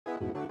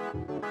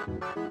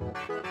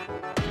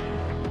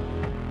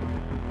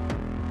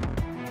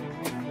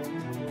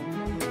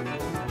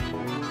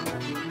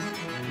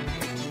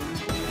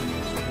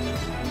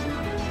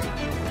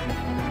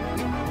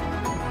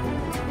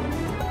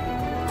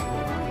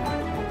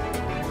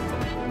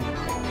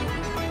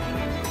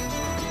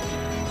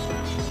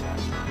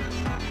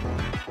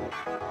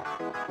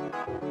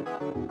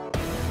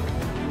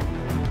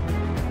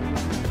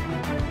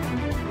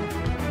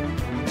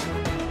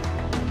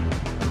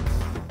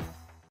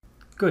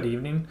Good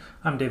evening,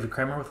 I'm David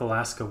Kramer with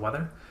Alaska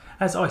Weather.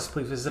 As always,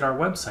 please visit our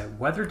website,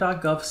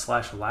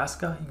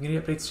 weather.gov/Alaska. You can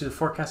get updates to the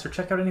forecast or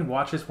check out any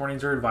watches,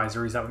 warnings, or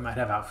advisories that we might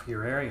have out for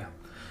your area.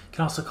 You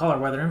can also call our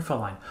weather info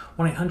line,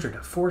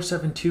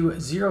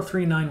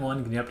 1-800-472-0391.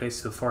 You can get updates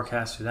to the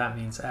forecast through that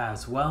means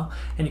as well.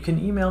 And you can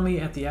email me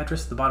at the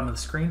address at the bottom of the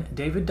screen,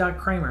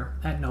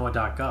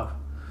 david.kramer@noaa.gov.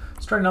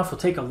 Starting off, we'll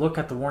take a look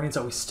at the warnings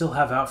that we still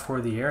have out for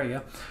the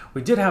area.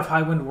 We did have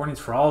high wind warnings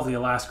for all of the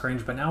Alaska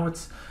Range, but now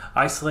it's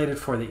isolated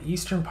for the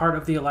eastern part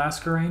of the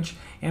Alaska Range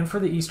and for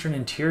the eastern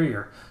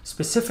interior.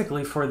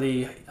 Specifically for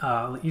the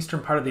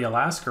eastern part of the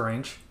Alaska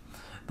Range,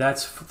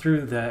 that's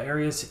through the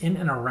areas in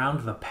and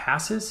around the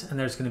passes, and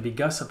there's going to be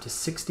gusts up to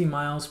 60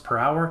 miles per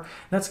hour.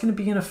 That's going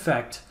to be in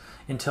effect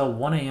until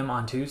 1 a.m.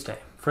 on Tuesday.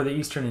 For the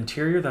eastern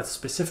interior, that's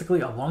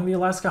specifically along the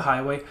Alaska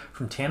Highway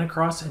from Dehne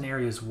across in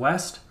areas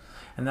west,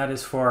 and that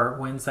is for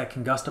winds that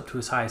can gust up to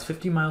as high as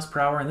 50 miles per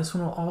hour, and this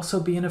one will also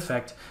be in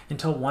effect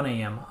until 1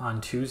 a.m.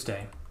 on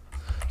Tuesday.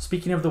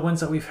 Speaking of the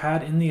winds that we've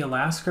had in the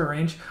Alaska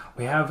Range,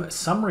 we have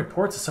some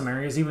reports of some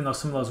areas, even though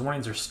some of those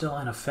warnings are still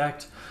in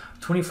effect.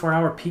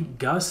 24-hour peak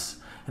gusts,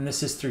 and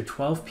this is through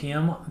 12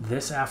 p.m.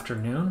 this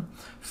afternoon.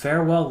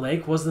 Farewell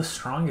Lake was the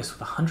strongest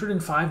with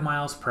 105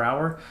 miles per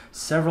hour,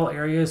 several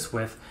areas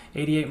with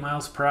 88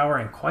 miles per hour,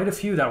 and quite a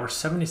few that were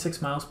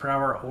 76 miles per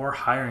hour or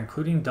higher,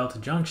 including Delta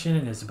Junction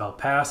and Isabel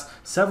Pass,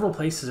 several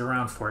places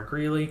around Fort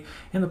Greely,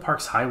 and the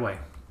Parks Highway.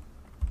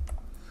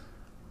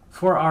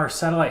 For our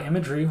satellite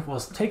imagery, we'll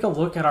take a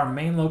look at our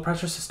main low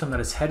pressure system that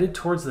is headed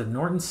towards the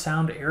Norton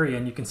Sound area,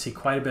 and you can see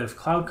quite a bit of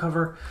cloud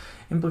cover,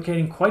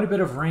 implicating quite a bit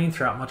of rain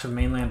throughout much of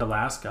mainland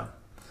Alaska.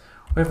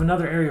 We have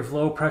another area of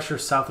low pressure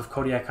south of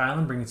Kodiak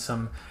Island, bringing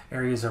some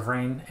areas of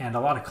rain and a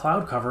lot of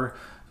cloud cover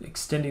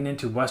extending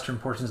into western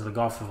portions of the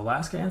Gulf of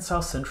Alaska and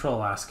south central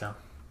Alaska.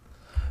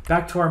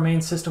 Back to our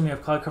main system, we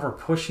have cloud cover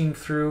pushing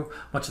through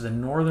much of the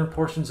northern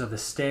portions of the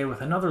state,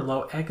 with another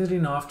low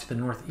exiting off to the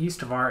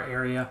northeast of our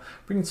area,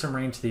 bringing some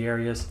rain to the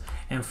areas.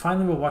 And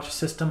finally, we'll watch a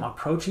system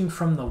approaching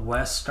from the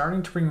west,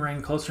 starting to bring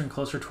rain closer and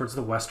closer towards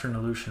the western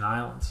Aleutian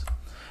Islands.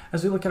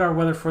 As we look at our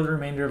weather for the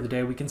remainder of the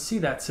day, we can see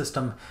that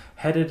system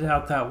headed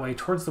out that way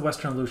towards the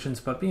western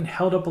Aleutians, but being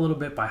held up a little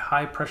bit by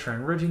high pressure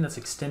and ridging that's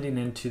extending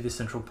into the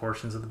central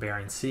portions of the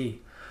Bering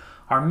Sea.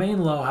 Our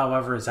main low,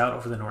 however, is out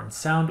over the Norton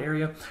Sound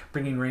area,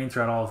 bringing rain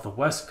throughout all of the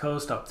west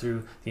coast up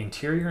through the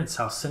interior and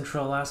south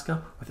central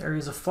Alaska, with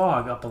areas of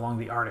fog up along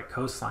the Arctic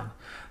coastline.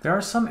 There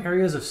are some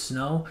areas of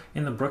snow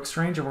in the Brooks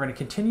Range, and we're going to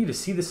continue to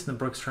see this in the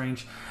Brooks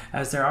Range,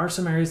 as there are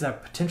some areas that are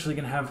potentially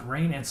going to have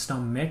rain and snow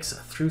mix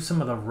through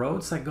some of the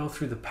roads that go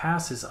through the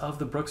passes of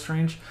the Brooks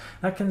Range.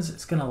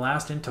 It's going to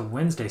last into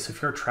Wednesday, so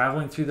if you're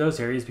traveling through those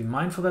areas, be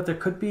mindful that there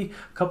could be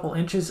a couple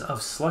inches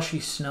of slushy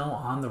snow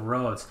on the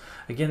roads.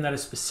 Again, that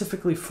is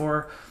specifically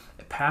for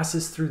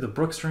passes through the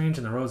Brooks Range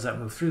and the roads that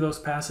move through those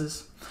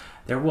passes.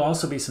 There will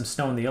also be some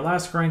snow in the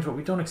Alaska Range, but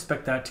we don't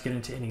expect that to get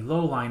into any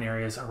low-lying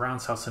areas around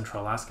south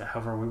central Alaska.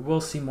 However, we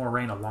will see more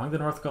rain along the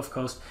North Gulf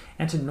Coast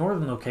and to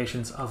northern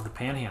locations of the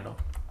Panhandle.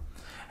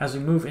 As we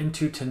move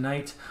into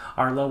tonight,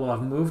 our low will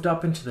have moved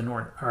up into the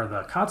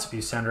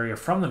Kotzebue Sound area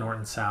from the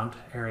Norton Sound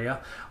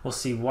area. We'll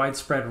see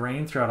widespread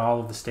rain throughout all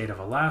of the state of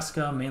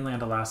Alaska,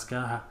 mainland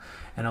Alaska,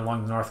 and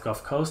along the North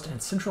Gulf Coast,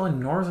 and central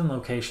and northern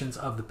locations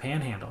of the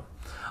Panhandle.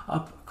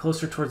 Up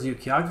closer towards the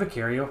Utqiagvik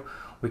area,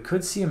 we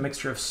could see a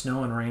mixture of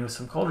snow and rain with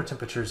some colder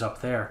temperatures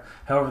up there.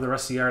 However, the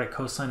rest of the Arctic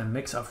coastline, a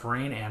mix of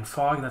rain and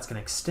fog, and that's going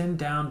to extend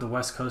down the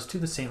west coast to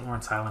the St.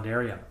 Lawrence Island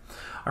area.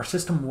 Our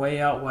system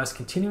way out west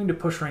continuing to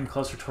push rain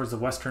closer towards the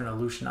western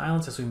Aleutian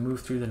Islands as we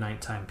move through the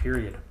nighttime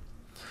period.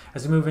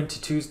 As we move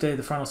into Tuesday,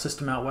 the frontal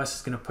system out west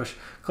is going to push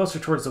closer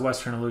towards the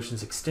western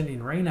Aleutians,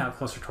 extending rain out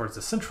closer towards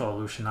the central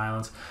Aleutian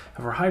Islands.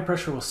 However, high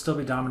pressure will still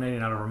be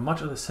dominating out over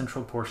much of the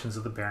central portions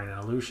of the Bering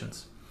and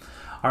Aleutians.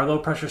 Our low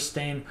pressure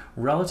staying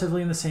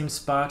relatively in the same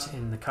spot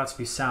in the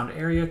Kotzebue Sound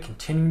area,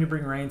 continuing to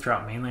bring rain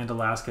throughout mainland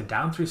Alaska,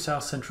 down through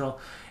south central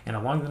and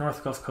along the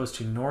North Gulf Coast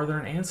to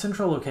northern and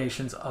central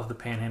locations of the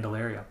Panhandle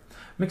area.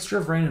 Mixture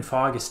of rain and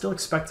fog is still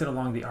expected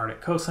along the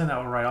Arctic coastline. That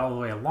will ride all the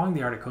way along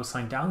the Arctic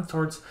coastline down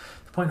towards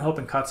the Point Hope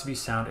and Kotzebue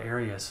Sound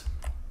areas.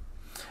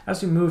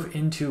 As we move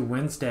into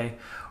Wednesday,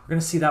 we're going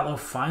to see that low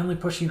finally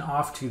pushing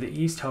off to the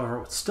east. However, it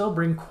would still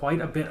bring quite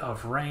a bit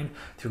of rain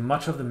through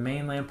much of the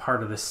mainland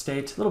part of the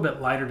state, a little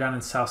bit lighter down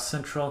in south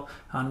central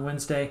on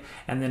Wednesday,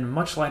 and then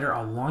much lighter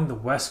along the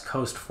west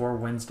coast for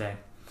Wednesday.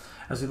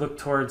 As we look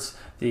towards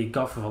the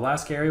Gulf of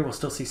Alaska area, we'll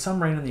still see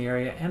some rain in the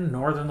area and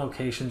northern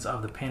locations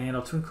of the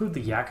Panhandle to include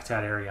the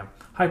Yakutat area.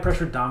 High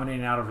pressure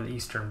dominating out over the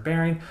eastern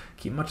Bering,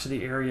 keep much of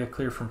the area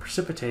clear from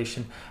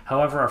precipitation.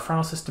 However, our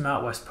frontal system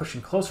out west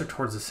pushing closer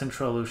towards the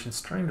central Aleutians,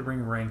 starting to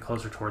bring rain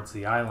closer towards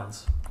the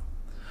islands.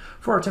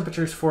 For our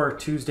temperatures for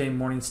Tuesday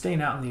morning,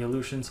 staying out in the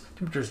Aleutians,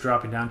 temperatures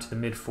dropping down to the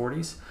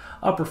mid-40s,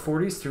 upper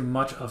 40s through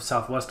much of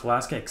southwest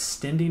Alaska,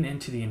 extending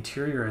into the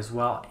interior as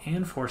well,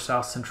 and for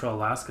south central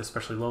Alaska,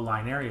 especially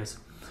low-lying areas.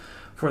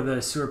 For the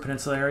Seward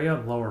Peninsula area,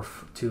 lower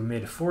to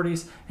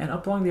mid-40s, and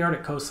up along the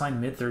Arctic coastline,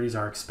 mid-30s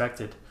are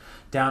expected.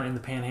 Down in the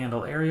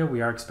Panhandle area,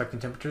 we are expecting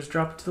temperatures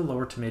drop to the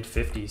lower to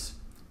mid-50s.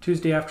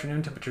 Tuesday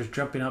afternoon, temperatures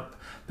jumping up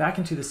back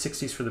into the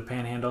 60s for the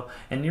Panhandle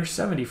and near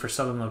 70 for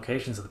southern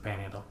locations of the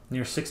Panhandle.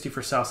 Near 60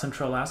 for south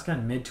central Alaska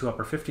and mid to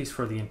upper 50s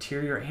for the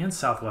interior and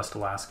southwest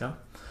Alaska.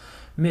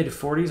 Mid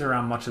 40s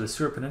around much of the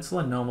Seward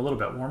Peninsula, Nome a little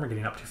bit warmer,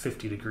 getting up to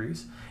 50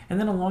 degrees. And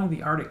then along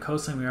the Arctic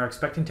coastline, we are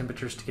expecting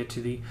temperatures to get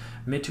to the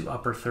mid to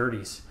upper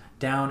 30s.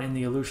 Down in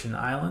the Aleutian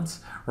Islands,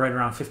 right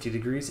around 50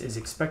 degrees is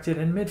expected,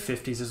 and mid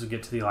 50s as we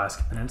get to the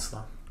Alaska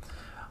Peninsula.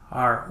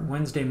 Our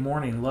Wednesday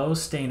morning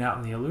lows staying out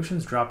in the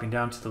Aleutians, dropping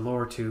down to the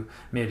lower to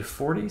mid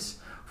 40s.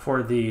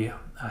 For the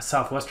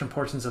southwestern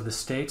portions of the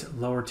state,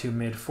 lower to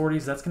mid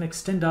 40s. That's going to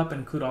extend up and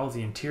include all of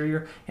the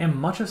interior and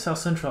much of south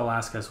central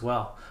Alaska as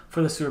well.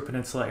 For the Seward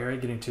Peninsula area,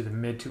 getting to the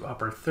mid to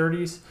upper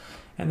 30s,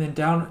 and then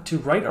down to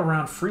right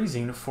around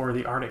freezing for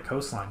the Arctic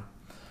coastline.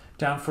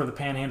 Down for the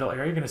Panhandle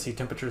area, you're going to see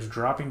temperatures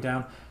dropping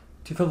down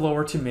to the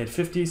lower to mid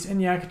 50s,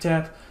 and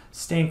Yakutat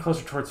staying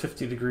closer towards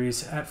 50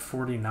 degrees at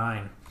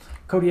 49.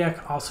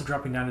 Kodiak also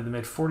dropping down to the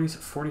mid 40s,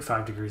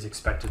 45 degrees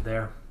expected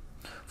there.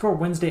 For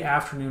Wednesday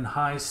afternoon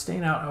highs,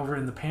 staying out over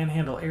in the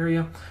Panhandle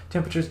area,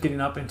 temperatures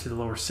getting up into the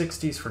lower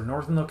 60s for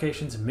northern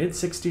locations, mid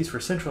 60s for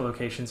central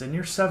locations, and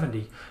near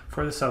 70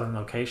 for the southern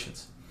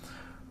locations.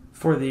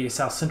 For the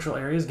south central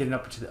areas, getting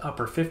up into the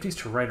upper 50s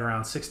to right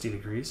around 60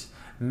 degrees,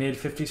 mid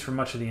 50s for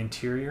much of the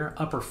interior,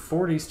 upper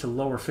 40s to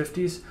lower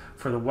 50s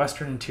for the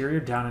western interior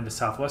down into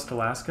southwest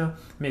Alaska,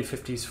 mid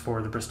 50s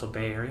for the Bristol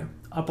Bay area.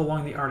 Up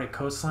along the Arctic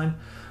coastline,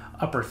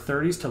 upper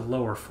 30s to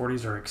lower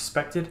 40s are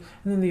expected,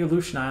 and then the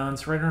Aleutian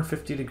Islands, right around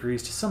 50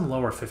 degrees to some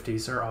lower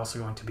 50s are also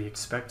going to be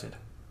expected.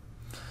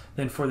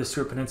 Then for the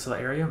Seward Peninsula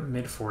area,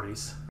 mid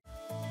 40s.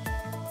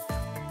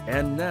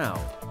 And now,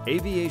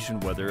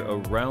 aviation weather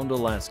around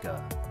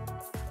Alaska.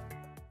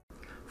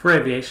 For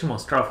aviation, we'll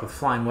start off with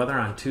flying weather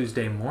on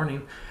Tuesday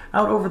morning.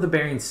 Out over the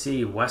Bering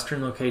Sea,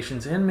 western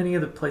locations, and many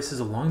of the places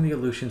along the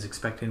Aleutians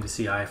expecting to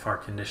see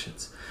IFR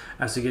conditions.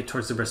 As we get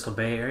towards the Bristol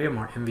Bay area,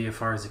 more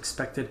MVFR is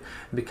expected,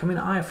 and becoming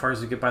IFR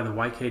as we get by the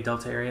YK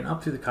Delta area and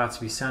up through the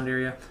Kotzebue Sound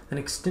area, then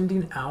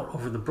extending out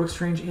over the Brooks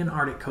Range and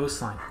Arctic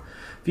coastline.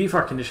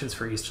 VFR conditions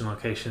for eastern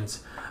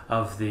locations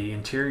of the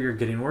interior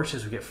getting worse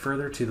as we get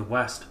further to the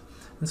west.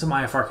 And some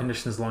IFR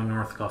conditions along the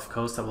North Gulf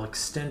Coast that will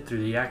extend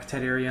through the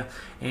Yakutat area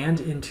and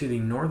into the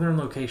northern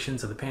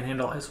locations of the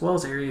Panhandle as well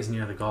as areas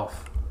near the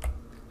Gulf.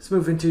 Let's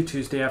move into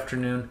Tuesday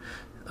afternoon.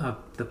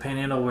 The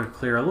Panhandle will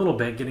clear a little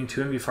bit, getting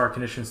to MVFR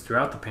conditions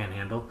throughout the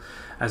Panhandle,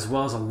 as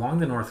well as along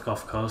the North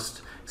Gulf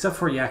Coast, except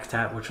for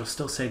Yakutat, which will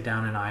still stay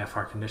down in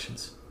IFR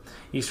conditions.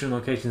 Eastern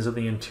locations of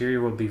the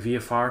interior will be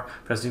VFR,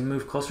 but as we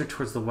move closer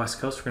towards the west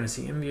coast, we're going to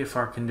see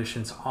MVFR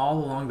conditions all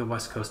along the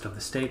west coast of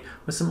the state,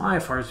 with some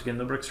IFRs again in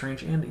the Brooks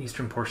Range and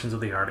eastern portions of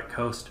the Arctic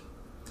coast.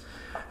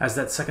 As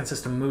that second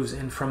system moves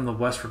in from the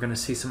west, we're going to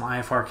see some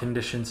IFR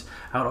conditions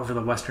out over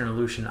the western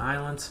Aleutian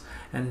Islands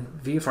and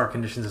VFR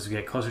conditions as we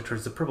get closer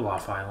towards the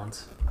Pribilof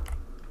Islands.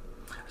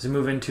 As we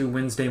move into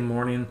Wednesday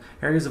morning,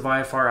 areas of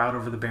IFR out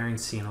over the Bering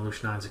Sea and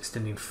Aleutian Islands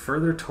extending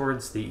further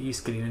towards the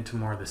east, getting into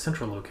more of the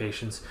central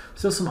locations.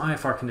 Still some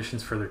IFR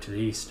conditions further to the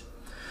east.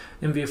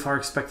 MVFR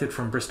expected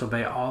from Bristol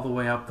Bay all the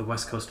way up the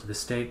west coast of the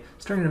state,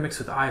 starting to mix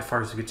with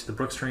IFR as we get to the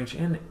Brooks Range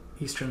and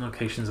eastern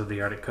locations of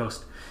the Arctic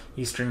coast.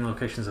 Eastern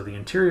locations of the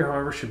interior,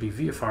 however, should be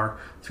VFR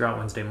throughout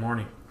Wednesday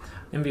morning.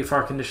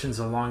 MVFR conditions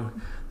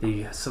along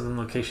the southern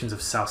locations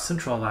of south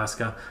central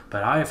Alaska,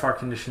 but IFR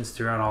conditions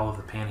throughout all of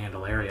the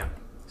Panhandle area.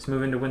 Let's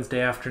move into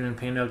Wednesday afternoon.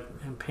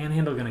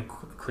 Panhandle going to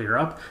clear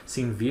up,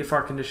 seeing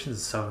VFR conditions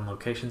in southern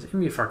locations,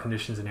 MVFR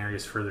conditions in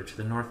areas further to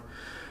the north.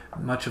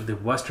 Much of the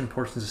western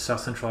portions of south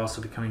central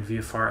also becoming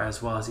VFR,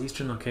 as well as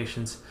eastern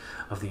locations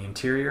of the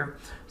interior.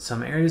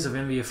 Some areas of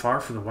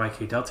MVFR for the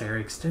YK Delta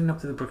area extending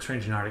up to the Brooks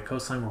Range and Arctic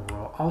coastline, where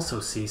we'll also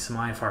see some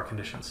IFR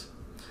conditions.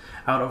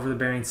 Out over the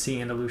Bering Sea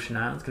and Aleutian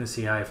Islands, going to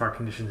see IFR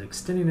conditions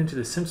extending into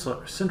the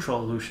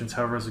central Aleutians.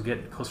 However, as we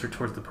get closer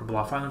towards the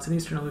Pribilof Islands and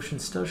eastern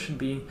Aleutians, still should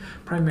be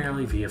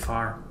primarily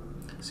VFR.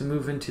 So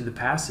move into the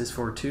passes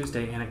for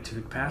Tuesday,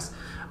 Anaktuvuk Pass,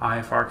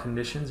 IFR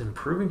conditions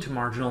improving to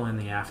marginal in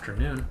the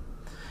afternoon.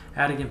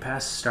 Adigan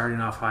Pass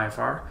starting off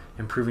IFR,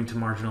 improving to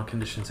marginal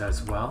conditions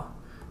as well.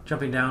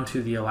 Jumping down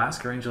to the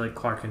Alaska Range, Lake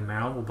Clark and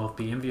Merrill will both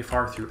be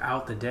MVFR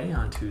throughout the day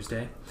on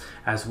Tuesday,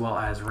 as well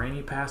as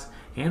Rainy Pass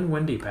and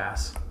Windy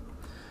Pass.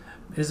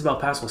 Isabel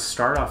Pass will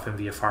start off in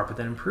VFR, but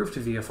then improve to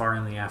VFR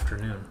in the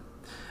afternoon.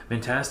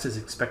 Mintest is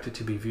expected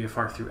to be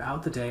VFR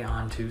throughout the day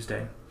on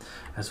Tuesday.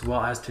 as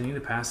well as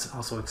Dehne Pass,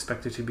 also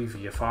expected to be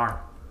VFR.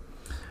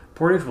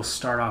 Portage will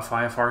start off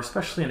IFR,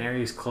 especially in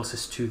areas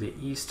closest to the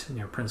east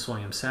near Prince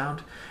William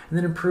Sound, and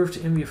then improve to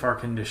MVFR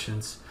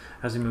conditions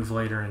as we move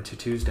later into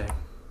Tuesday.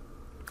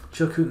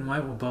 Chilkoot and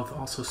White will both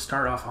also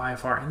start off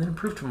IFR and then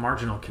improve to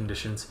marginal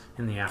conditions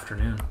in the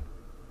afternoon.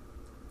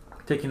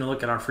 Taking a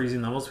look at our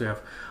freezing levels, we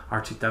have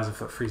our 2,000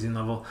 foot freezing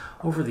level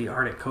over the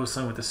Arctic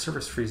coastline with the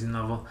surface freezing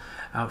level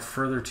out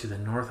further to the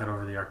north out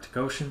over the Arctic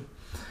Ocean.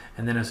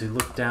 And then as we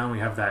look down, we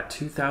have that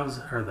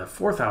 2,000 or the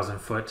 4,000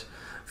 foot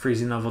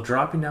freezing level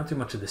dropping down through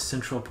much of the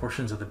central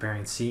portions of the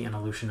Bering Sea and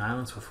Aleutian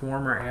Islands, with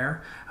warmer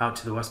air out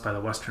to the west by the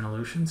western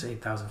Aleutians,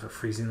 8,000 foot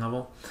freezing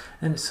level,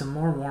 and some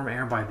more warm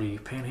air by the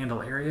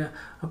Panhandle area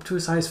up to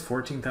as high as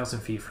 14,000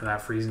 feet for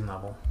that freezing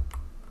level.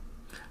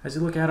 As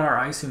you look at our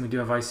icing, we do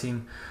have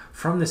icing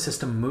from the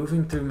system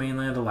moving through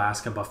mainland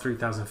Alaska above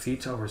 3,000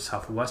 feet over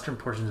southwestern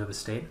portions of the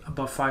state,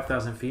 above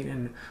 5,000 feet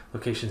in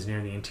locations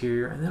near the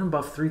interior, and then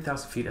above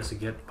 3,000 feet as we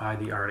get by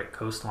the Arctic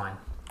coastline.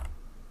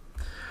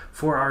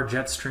 For our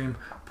jet stream,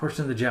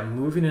 portion of the jet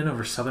moving in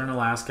over southern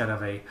Alaska out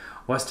of a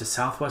west to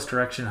southwest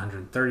direction,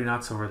 130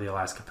 knots over the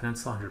Alaska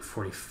Peninsula,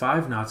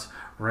 145 knots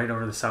right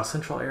over the south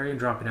central area,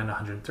 dropping down to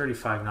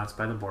 135 knots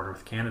by the border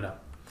with Canada.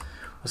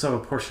 We also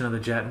have a portion of the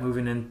jet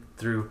moving in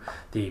through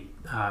the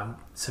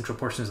central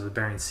portions of the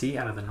Bering Sea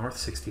out of the north,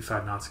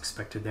 65 knots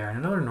expected there, and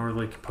another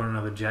northerly component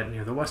of the jet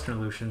near the western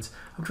Aleutians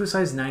up to a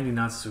size 90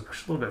 knots as we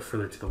push a little bit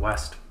further to the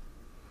west.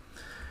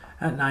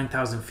 At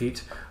 9,000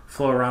 feet,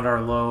 flow around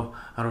our low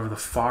out over the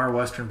far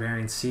western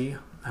Bering Sea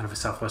out of a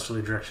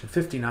southwesterly direction,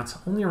 50 knots,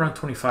 only around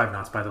 25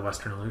 knots by the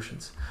western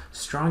Aleutians.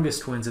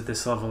 Strongest winds at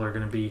this level are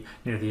going to be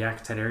near the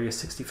Yakutat area,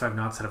 65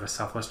 knots out of a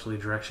southwesterly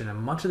direction, and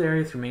much of the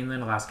area through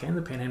mainland Alaska and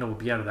the Panhandle will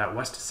be out of that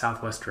west to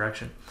southwest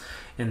direction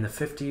in the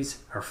 50s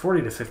or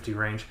 40 to 50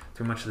 range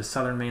through much of the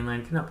southern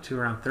mainland, getting up to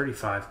around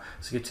 35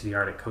 as we get to the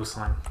Arctic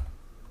coastline.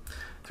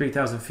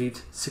 3,000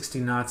 feet, 60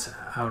 knots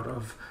out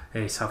of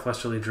a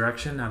southwesterly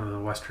direction out of the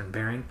western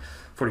Bering,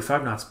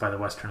 45 knots by the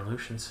western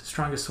Aleutians.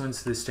 Strongest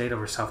winds to the state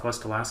over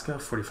southwest Alaska,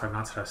 45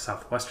 knots out of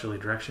southwesterly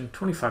direction,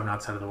 25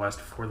 knots out of the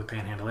west for the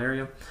Panhandle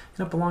area,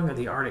 and up along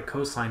the Arctic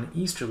coastline,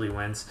 easterly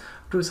winds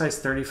up to a size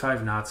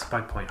 35 knots by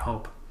Point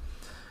Hope.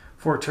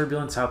 For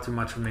turbulence out through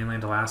much of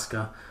mainland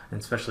Alaska, and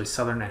especially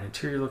southern and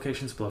interior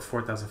locations, below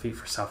 4,000 feet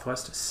for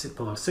southwest,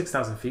 below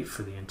 6,000 feet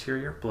for the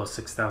interior, below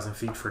 6,000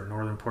 feet for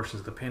northern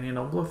portions of the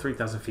Panhandle, and below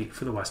 3,000 feet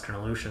for the western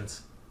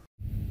Aleutians.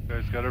 You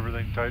guys got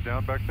everything tied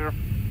down back there?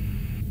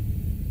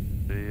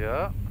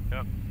 Yeah.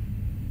 Yep.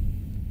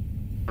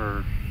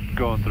 We're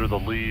going through the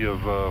lee of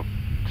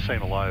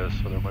St. Elias,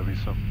 so there might be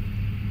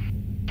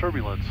some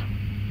turbulence.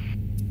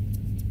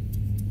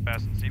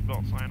 Fasten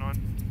seatbelt sign on.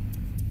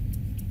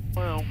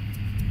 Well,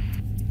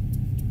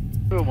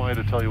 who am I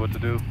to tell you what to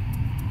do?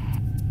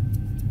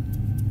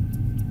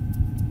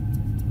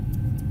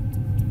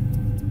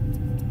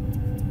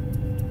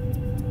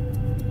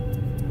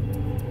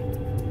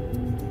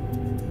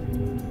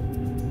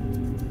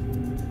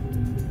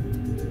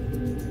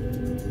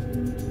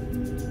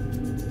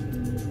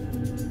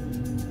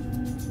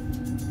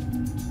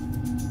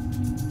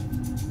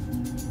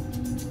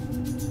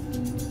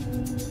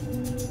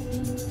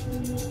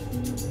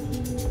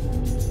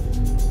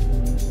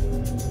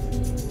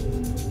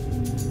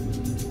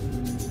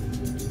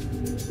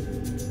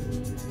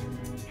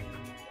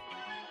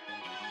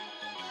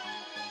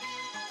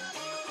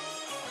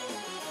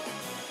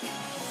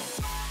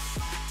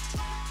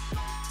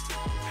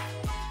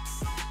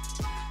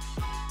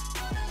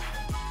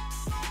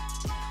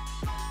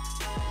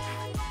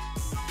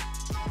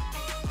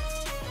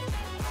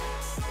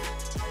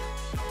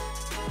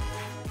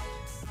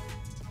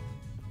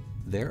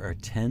 There are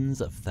tens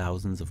of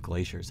thousands of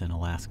glaciers in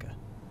Alaska.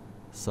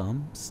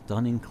 Some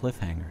stunning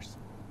cliffhangers,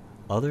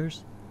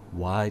 others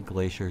wide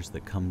glaciers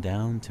that come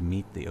down to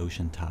meet the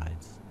ocean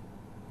tides.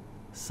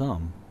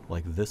 Some,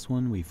 like this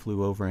one we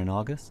flew over in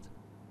August,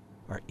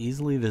 are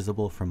easily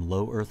visible from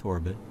low Earth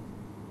orbit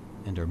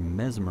and are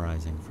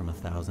mesmerizing from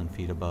 1,000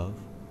 feet above,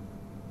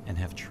 and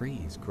have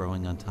trees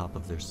growing on top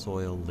of their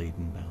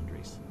soil-laden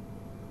boundaries.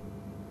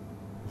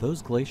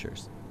 Those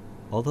glaciers,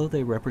 although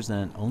they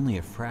represent only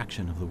a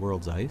fraction of the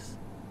world's ice,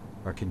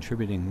 are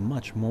contributing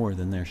much more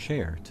than their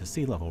share to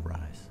sea level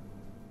rise.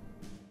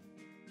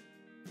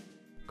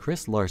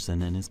 Chris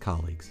Larson and his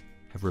colleagues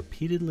have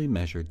repeatedly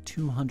measured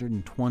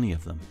 220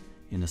 of them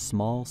in a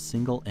small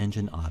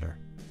single-engine otter,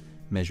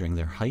 measuring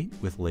their height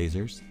with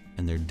lasers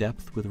and their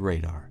depth with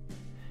radar,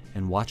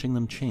 and watching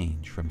them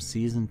change from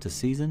season to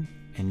season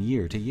and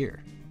year to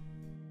year.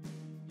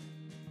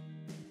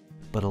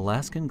 But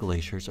Alaskan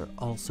glaciers are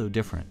also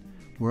different.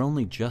 We're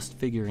only just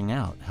figuring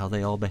out how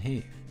they all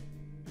behave.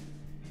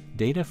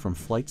 Data from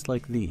flights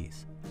like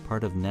these,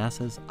 part of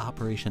NASA's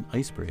Operation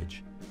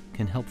Icebridge,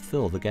 can help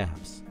fill the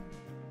gaps.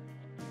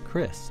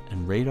 Chris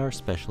and radar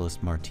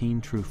specialist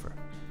Martine Trufer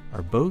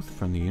are both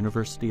from the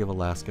University of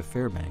Alaska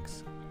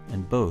Fairbanks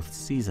and both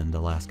seasoned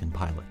Alaskan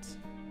pilots.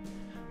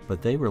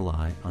 But they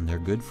rely on their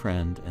good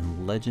friend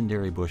and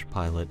legendary bush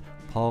pilot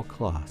Paul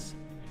Kloss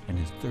and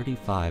his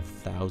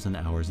 35,000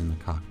 hours in the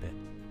cockpit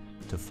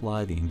to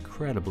fly the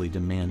incredibly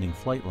demanding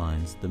flight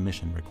lines the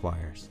mission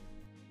requires.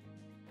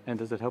 And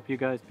does it help you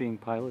guys being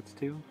pilots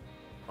too?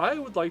 I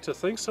would like to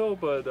think so,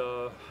 but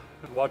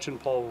watching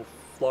Paul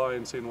fly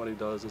and seeing what he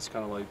does, it's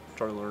kind of like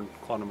trying to learn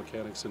quantum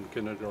mechanics in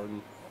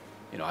kindergarten.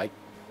 You know, I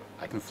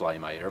can fly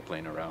my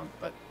airplane around,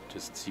 but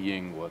just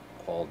seeing what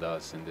Paul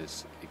does in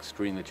this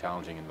extremely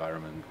challenging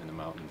environment in the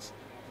mountains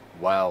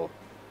while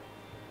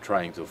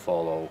trying to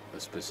follow a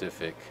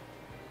specific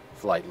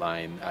flight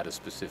line at a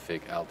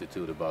specific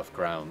altitude above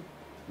ground,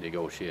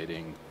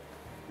 negotiating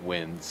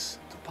winds,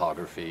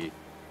 topography,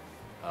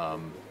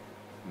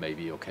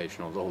 maybe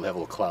occasional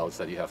low-level clouds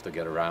that you have to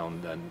get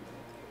around, and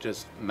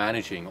just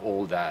managing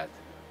all that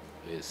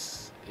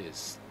is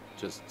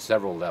just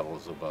several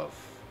levels above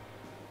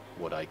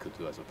what I could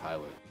do as a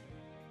pilot.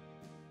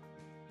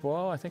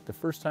 Well, I think the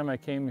first time I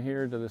came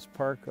here to this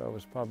park, I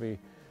was probably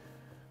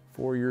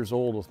 4 years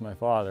old with my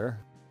father.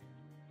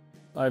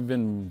 I've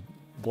been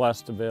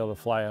blessed to be able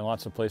to fly in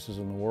lots of places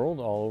in the world,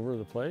 all over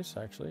the place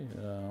actually,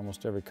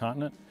 almost every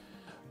continent.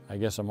 I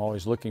guess I'm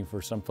always looking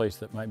for some place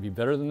that might be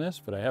better than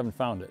this, but I haven't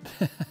found it.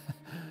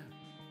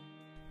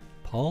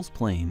 Paul's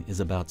plane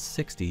is about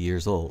 60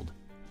 years old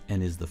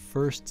and is the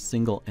first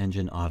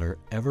single-engine Otter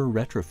ever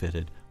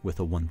retrofitted with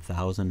a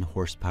 1,000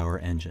 horsepower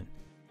engine,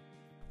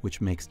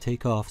 which makes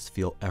takeoffs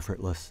feel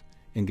effortless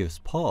and gives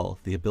Paul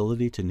the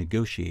ability to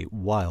negotiate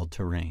wild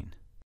terrain,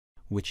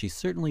 which he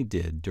certainly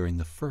did during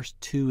the first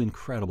 2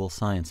 incredible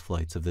science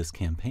flights of this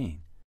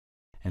campaign.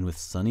 And with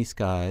sunny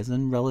skies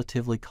and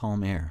relatively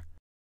calm air,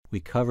 we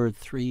covered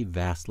 3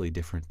 vastly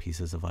different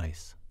pieces of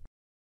ice.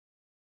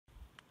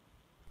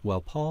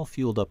 While Paul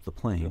fueled up the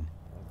plane,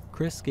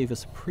 Chris gave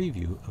us a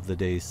preview of the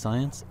day's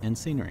science and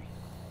scenery.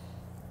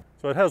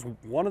 So it has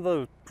one of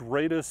the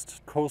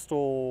greatest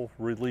coastal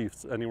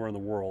reliefs anywhere in the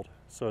world.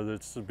 So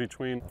it's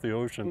between the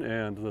ocean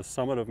and the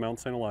summit of Mount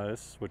St.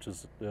 Elias, which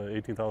is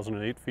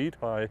 18,008 feet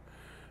high.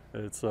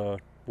 It's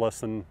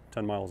less than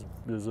 10 miles.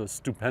 There's a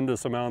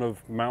stupendous amount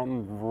of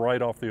mountain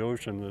right off the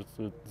ocean.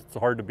 It's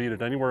hard to beat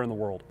it anywhere in the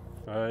world.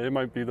 It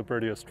might be the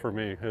prettiest for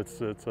me.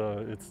 It's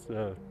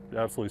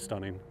absolutely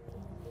stunning.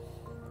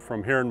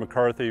 From here in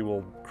McCarthy,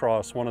 we'll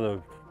cross one of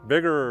the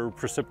bigger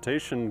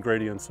precipitation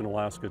gradients in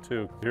Alaska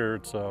too. Here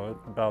it's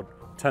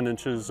about 10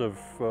 inches of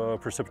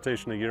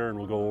precipitation a year, and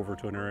we'll go over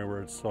to an area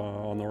where it's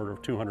on the order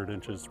of 200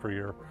 inches per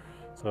year.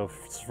 So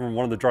it's from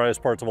one of the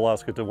driest parts of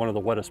Alaska to one of the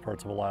wettest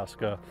parts of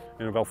Alaska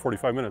in about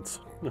 45 minutes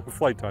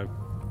flight time.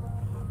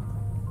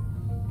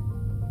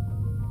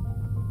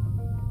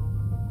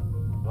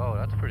 Whoa,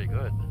 that's pretty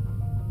good.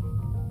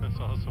 That's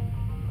awesome.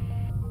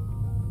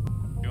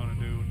 You want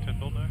to do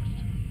Tyndall next?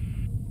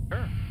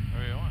 Sure,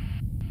 where you want?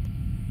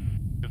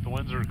 If the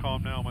winds are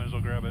calm now, might as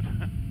well grab it.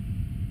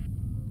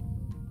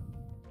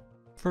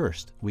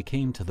 First, we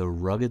came to the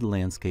rugged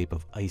landscape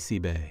of Icy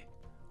Bay,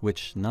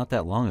 which not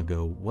that long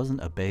ago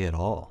wasn't a bay at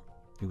all.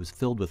 It was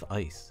filled with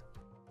ice.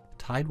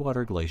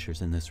 Tidewater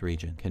glaciers in this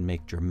region can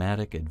make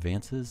dramatic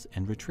advances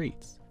and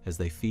retreats as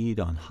they feed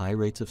on high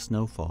rates of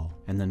snowfall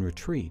and then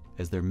retreat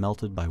as they're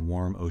melted by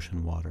warm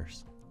ocean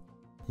waters.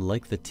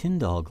 Like the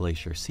Tyndall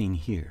Glacier seen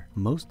here,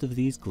 most of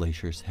these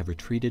glaciers have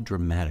retreated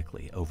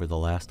dramatically over the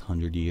last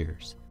 100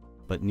 years.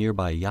 But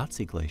nearby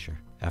Yahtzee Glacier,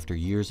 after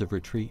years of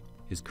retreat,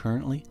 is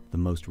currently the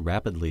most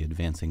rapidly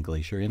advancing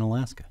glacier in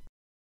Alaska.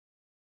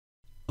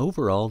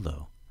 Overall,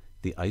 though,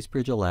 the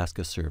Icebridge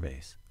Alaska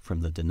surveys, from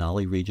the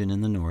Denali region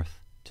in the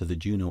north to the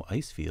Juneau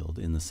ice field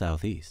in the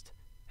southeast,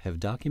 have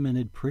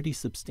documented pretty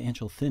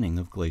substantial thinning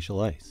of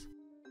glacial ice.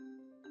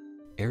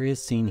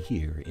 Areas seen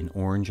here in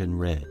orange and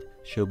red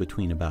show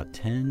between about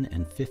 10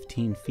 and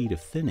 15 feet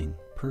of thinning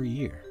per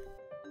year.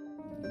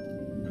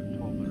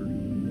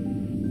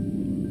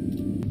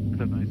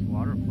 There's a nice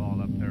waterfall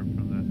up there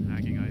from the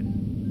hanging ice.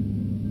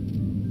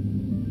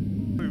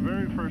 When we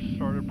very first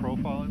started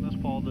profiling this,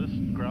 Paul, this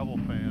gravel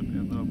fan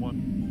in the one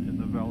in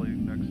the valley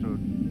next to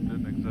it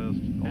didn't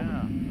exist.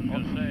 Yeah, I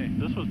was going to say,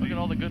 this was look deep. at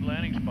all the good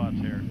landing spots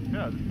here.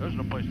 Yeah, There's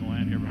no place to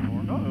land here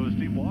before. no, it was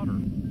deep water.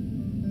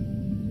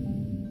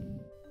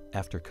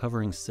 After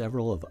covering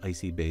several of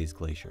Icy Bay's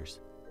glaciers,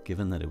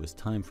 given that it was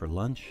time for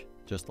lunch,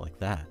 just like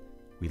that,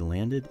 we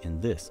landed in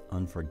this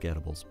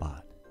unforgettable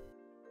spot.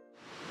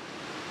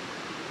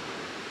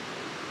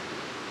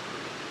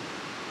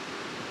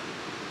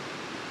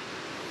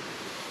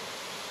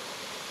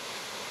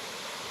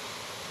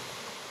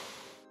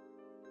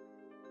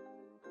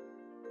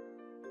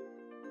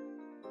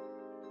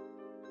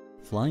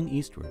 Flying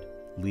eastward,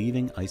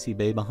 leaving Icy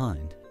Bay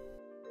behind,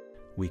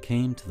 we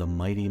came to the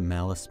mighty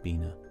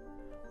Malaspina,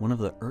 one of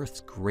the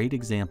Earth's great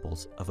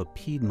examples of a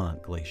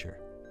Piedmont glacier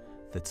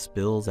that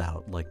spills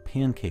out like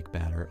pancake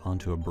batter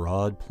onto a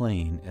broad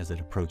plain as it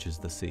approaches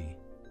the sea.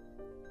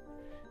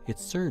 It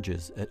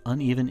surges at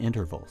uneven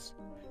intervals,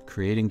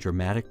 creating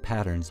dramatic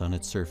patterns on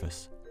its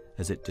surface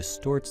as it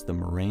distorts the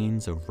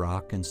moraines of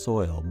rock and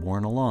soil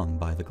borne along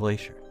by the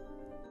glacier.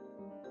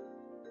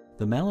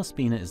 The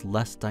Malaspina is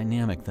less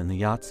dynamic than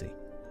the Yahtzee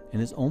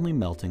and is only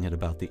melting at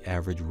about the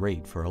average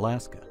rate for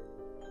Alaska,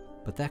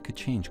 but that could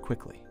change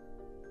quickly.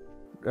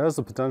 It has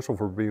the potential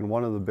for being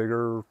one of the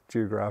bigger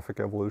geographic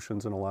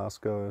evolutions in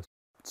Alaska.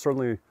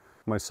 Certainly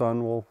my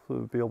son will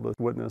be able to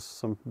witness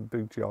some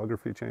big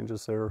geography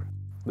changes there.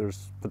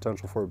 There's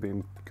potential for it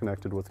being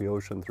connected with the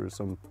ocean through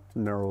some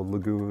narrow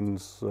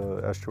lagoons,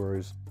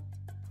 estuaries,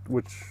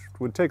 which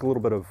would take a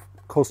little bit of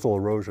coastal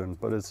erosion,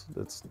 but it's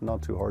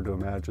not too hard to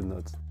imagine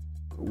that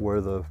where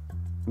the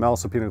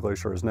Malaspina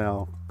Glacier is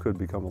now could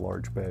become a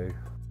large bay.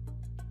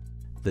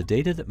 The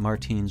data that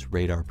Martine's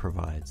radar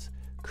provides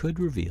could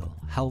reveal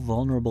how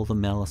vulnerable the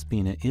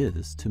Malaspina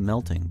is to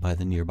melting by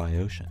the nearby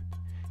ocean.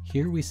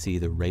 Here we see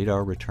the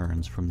radar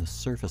returns from the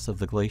surface of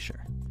the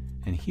glacier,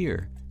 and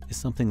here is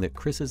something that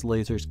Chris's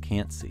lasers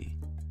can't see,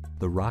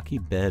 the rocky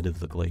bed of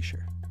the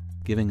glacier,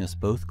 giving us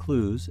both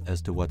clues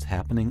as to what's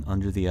happening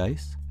under the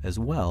ice, as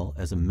well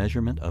as a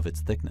measurement of its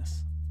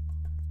thickness.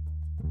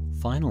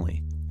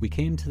 Finally, we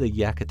came to the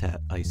Yakutat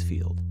ice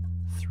field,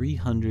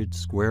 300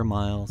 square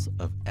miles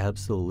of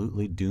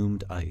absolutely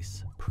doomed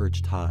ice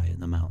perched high in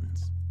the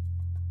mountains.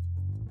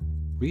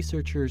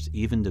 Researchers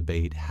even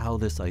debate how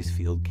this ice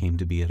field came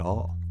to be at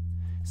all,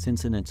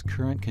 since in its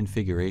current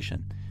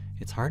configuration,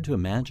 it's hard to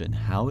imagine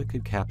how it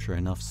could capture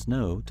enough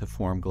snow to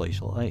form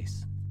glacial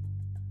ice.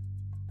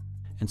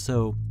 And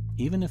so,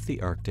 even if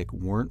the Arctic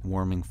weren't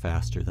warming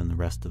faster than the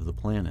rest of the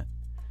planet,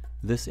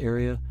 this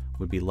area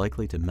would be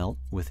likely to melt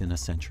within a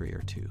century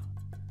or two.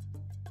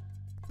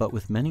 But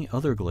with many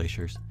other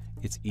glaciers,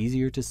 it's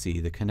easier to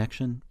see the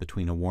connection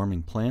between a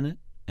warming planet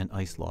and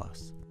ice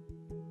loss.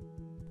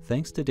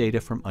 Thanks to data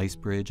from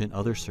IceBridge and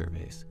other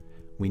surveys,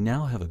 we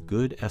now have a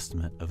good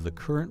estimate of the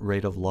current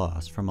rate of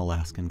loss from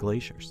Alaskan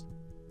glaciers,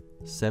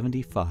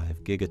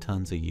 75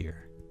 gigatons a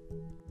year.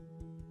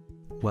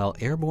 While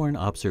airborne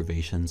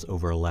observations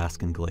over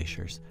Alaskan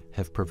glaciers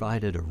have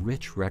provided a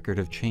rich record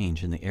of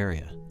change in the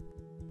area,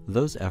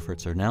 those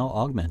efforts are now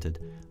augmented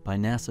by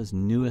NASA's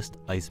newest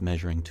ice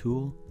measuring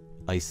tool,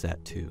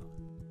 ICESat-2.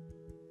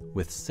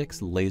 With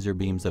 6 laser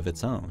beams of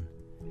its own,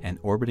 and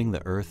orbiting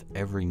the Earth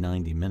every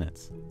 90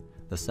 minutes,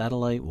 the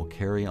satellite will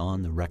carry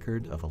on the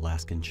record of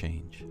Alaskan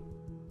change.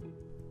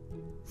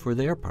 For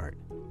their part,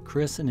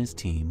 Chris and his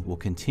team will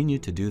continue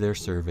to do their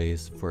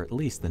surveys for at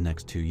least the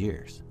next 2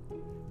 years,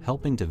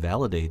 helping to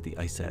validate the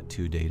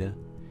ICESat-2 data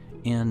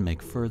and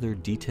make further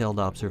detailed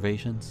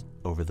observations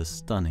over the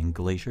stunning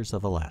glaciers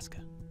of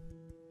Alaska.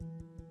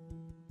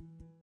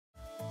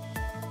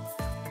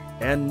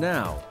 And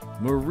now,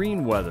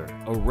 marine weather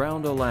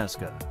around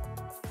Alaska.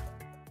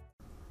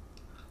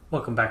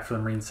 Welcome back for the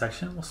marine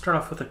section. We'll start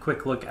off with a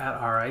quick look at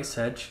our ice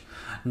edge.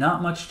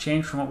 Not much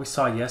change from what we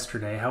saw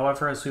yesterday.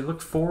 However, as we look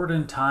forward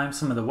in time,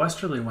 some of the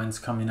westerly winds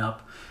coming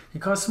up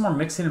can cause some more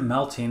mixing and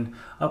melting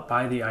up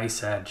by the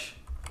ice edge.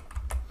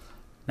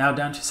 Now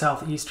down to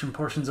southeastern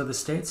portions of the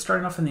state.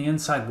 Starting off in the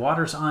inside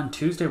waters on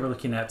Tuesday, we're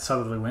looking at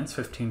southerly winds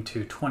 15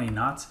 to 20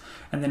 knots.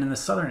 And then in the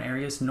southern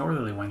areas,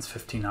 northerly winds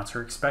 15 knots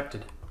are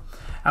expected.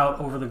 Out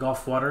over the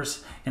Gulf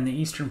waters in the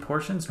eastern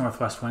portions,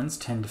 northwest winds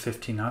 10 to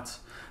 15 knots.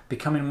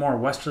 Becoming more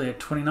westerly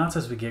at 20 knots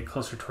as we get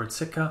closer towards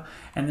Sitka,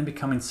 and then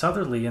becoming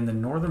southerly in the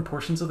northern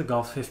portions of the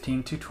Gulf.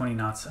 15 to 20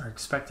 knots are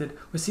expected,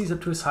 with seas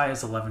up to as high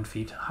as 11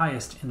 feet,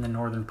 highest in the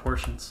northern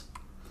portions.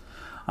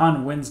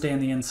 On Wednesday in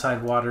the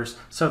inside waters,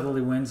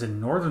 southerly winds in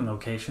northern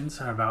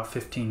locations are about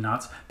 15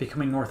 knots,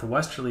 becoming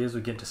northwesterly as we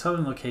get to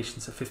southern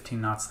locations at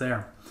 15 knots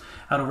there.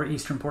 Out over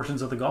eastern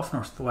portions of the Gulf,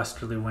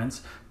 northwesterly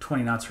winds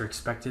 20 knots are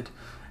expected,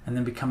 and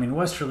then becoming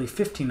westerly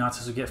 15 knots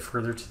as we get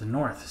further to the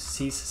north,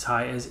 seas as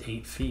high as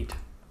 8 feet.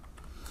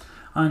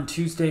 On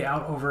Tuesday,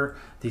 out over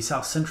the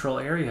south central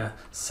area,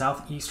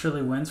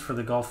 southeasterly winds for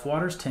the Gulf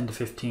waters 10 to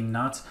 15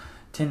 knots,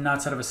 10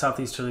 knots out of a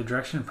southeasterly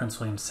direction in Prince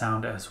William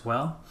Sound as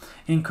well.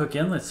 In Cook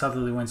Inlet,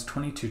 southerly winds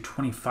 20 to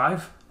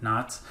 25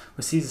 knots,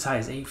 with seas as high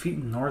as 8 feet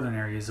in the northern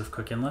areas of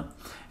Cook Inlet,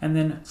 and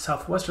then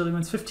southwesterly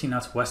winds 15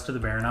 knots west of the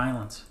Barren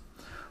Islands.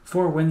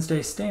 For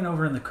Wednesday, staying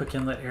over in the Cook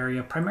Inlet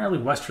area, primarily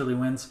westerly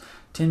winds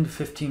 10 to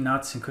 15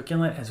 knots in Cook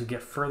Inlet as we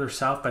get further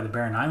south by the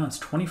Barren Islands,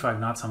 25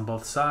 knots on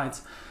both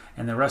sides,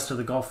 and the rest of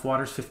the Gulf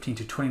waters 15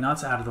 to 20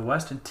 knots out of the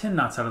west and 10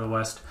 knots out of the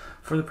west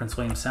for the Prince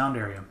William Sound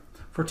area.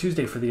 For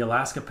Tuesday, for the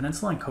Alaska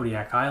Peninsula and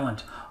Kodiak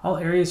Island, all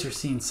areas are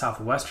seeing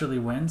southwesterly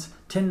winds,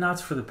 10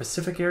 knots for the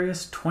Pacific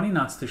areas, 20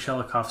 knots through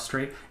Shelikof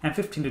Strait, and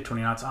 15 to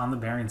 20 knots on the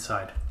Bering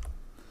side.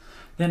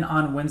 Then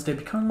on Wednesday,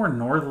 becoming more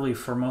northerly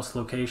for most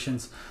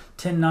locations,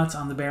 10 knots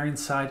on the Bering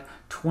side,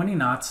 20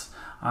 knots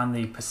on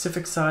the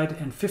Pacific side,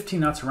 and 15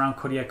 knots around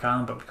Kodiak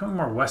Island, but becoming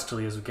more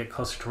westerly as we get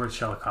closer towards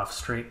Shelikof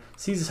Strait.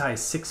 Seas as high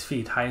as 6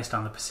 feet, highest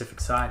on the Pacific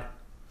side.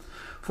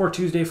 For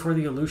Tuesday, for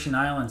the Aleutian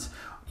Islands,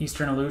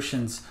 eastern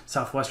Aleutians,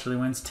 southwesterly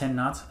winds 10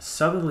 knots,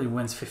 southerly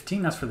winds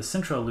 15 knots for the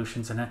central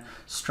Aleutians, and the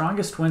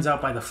strongest winds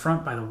out by the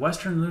front by the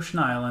western Aleutian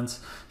Islands,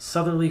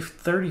 southerly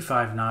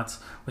 35 knots,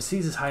 with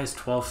seas as high as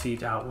 12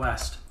 feet out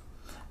west.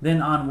 Then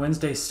on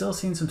Wednesday, still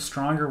seeing some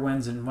stronger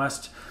winds in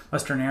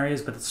western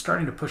areas, but it's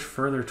starting to push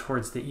further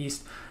towards the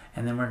east.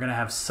 And then we're going to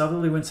have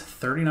southerly winds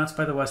 30 knots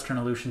by the western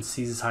Aleutian,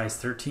 seas as high as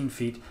 13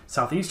 feet.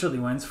 Southeasterly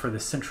winds for the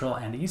central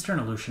and eastern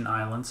Aleutian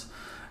Islands,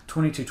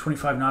 20 to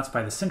 25 knots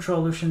by the central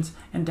Aleutians,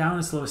 and down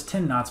as low as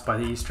 10 knots by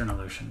the eastern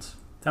Aleutians.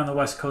 Down the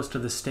west coast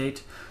of the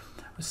state,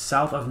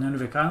 south of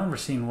Nunavik Island, we're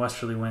seeing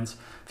westerly winds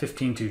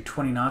 15 to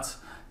 20 knots,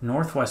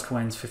 northwest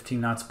winds 15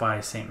 knots by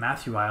St.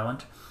 Matthew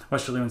Island,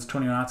 westerly winds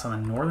 20 knots on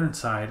the northern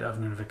side of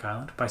Nunavik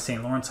Island. By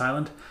St. Lawrence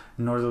Island,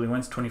 northerly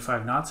winds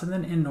 25 knots, and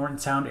then in Norton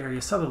Sound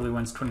area, southerly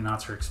winds 20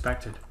 knots are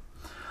expected.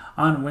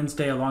 On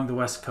Wednesday along the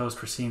west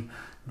coast, we're seeing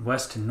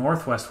west to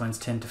northwest winds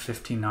 10 to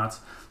 15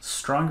 knots.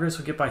 Stronger as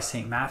we get by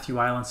St. Matthew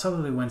Island,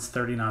 southerly winds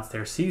 30 knots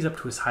there, seas up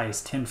to as high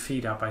as 10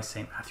 feet out by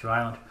St. Matthew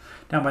Island.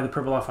 Down by the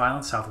Pribilof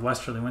Island,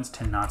 southwesterly winds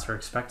 10 knots are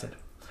expected.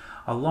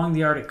 Along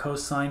the Arctic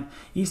coastline,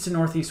 east and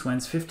northeast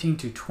winds 15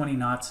 to 20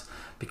 knots,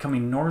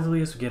 becoming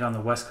northerly as we get on the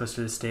west coast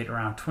of the state,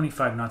 around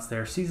 25 knots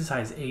there, seas as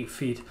high as 8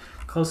 feet,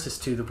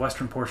 closest to the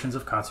western portions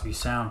of Kotzebue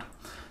Sound.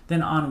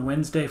 Then on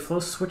Wednesday, flow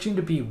switching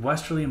to be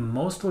westerly in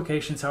most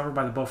locations, however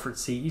by the Beaufort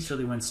Sea,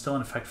 easterly winds still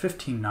in effect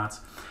 15 knots,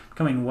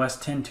 becoming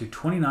west 10 to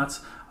 20 knots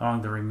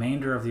along the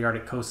remainder of the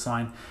Arctic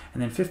coastline,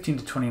 and then 15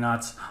 to 20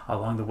 knots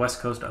along the west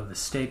coast of the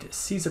state,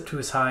 seas up to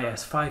as high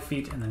as 5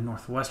 feet in the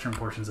northwestern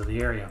portions of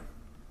the area.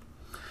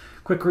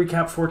 Quick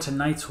recap for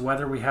tonight's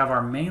weather. We have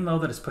our main low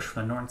that is pushed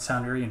from the Norton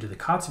Sound area into the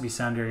Kotzebue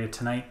Sound area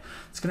tonight.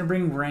 It's going to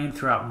bring rain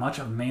throughout much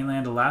of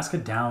mainland Alaska,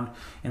 down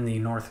in the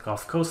North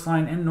Gulf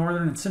coastline and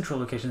northern and central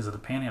locations of the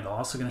Panhandle.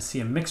 Also going to see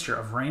a mixture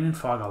of rain and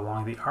fog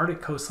along the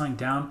Arctic coastline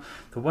down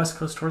the west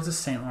coast towards the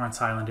St. Lawrence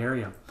Island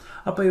area.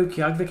 Up by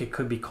AKwx, it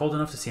could be cold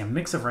enough to see a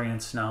mix of rain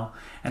and snow.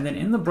 And then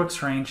in the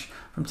Brooks Range,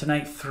 from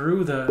tonight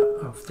through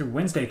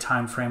Wednesday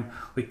time frame,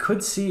 we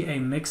could see a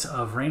mix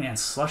of rain and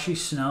slushy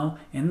snow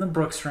in the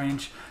Brooks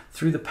Range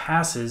through the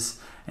passes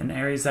and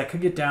areas that could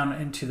get down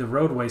into the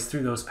roadways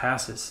through those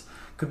passes.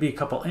 Could be a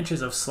couple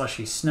inches of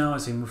slushy snow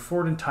as we move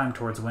forward in time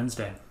towards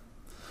Wednesday.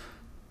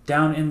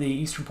 Down in the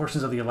eastern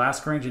portions of the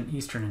Alaska Range and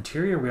eastern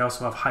interior, we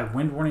also have high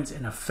wind warnings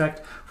in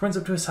effect. Winds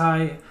up to as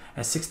high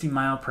as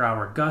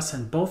 60-mile-per-hour gusts,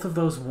 and both of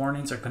those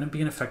warnings are going to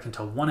be in effect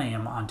until 1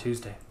 a.m. on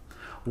Tuesday.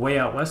 Way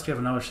out west, we have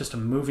another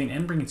system moving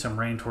in, bringing some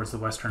rain towards the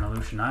western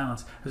Aleutian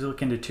Islands. As we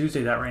look into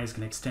Tuesday, that rain is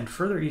going to extend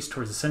further east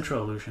towards the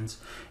central Aleutians.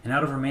 And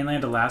out over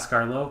mainland Alaska,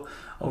 our low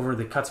over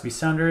the Kotzebue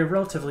Sound area,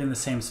 relatively in the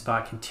same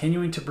spot,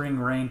 continuing to bring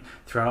rain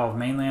throughout all of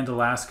mainland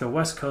Alaska,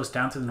 west coast,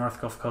 down to the North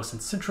Gulf Coast,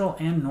 and central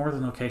and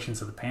northern locations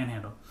of the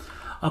Panhandle.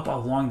 Up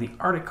along the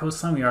Arctic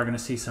coastline, we are going to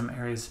see some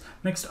areas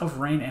mixed of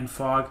rain and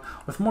fog,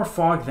 with more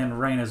fog than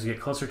rain as we get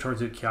closer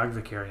towards the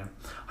AKwx area.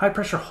 High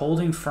pressure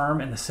holding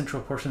firm in the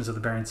central portions of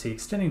the Bering Sea,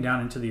 extending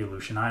down into the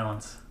Aleutian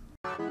Islands.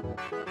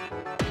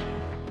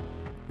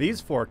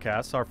 These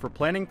forecasts are for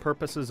planning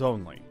purposes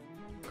only.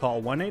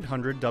 Call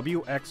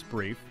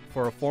 1-800-WX-BRIEF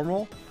for a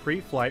formal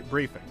pre-flight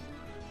briefing.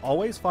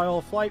 Always file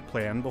a flight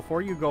plan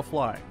before you go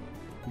flying.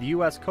 The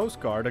U.S. Coast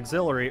Guard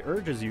Auxiliary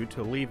urges you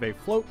to leave a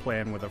float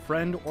plan with a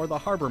friend or the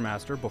harbor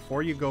master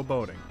before you go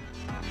boating.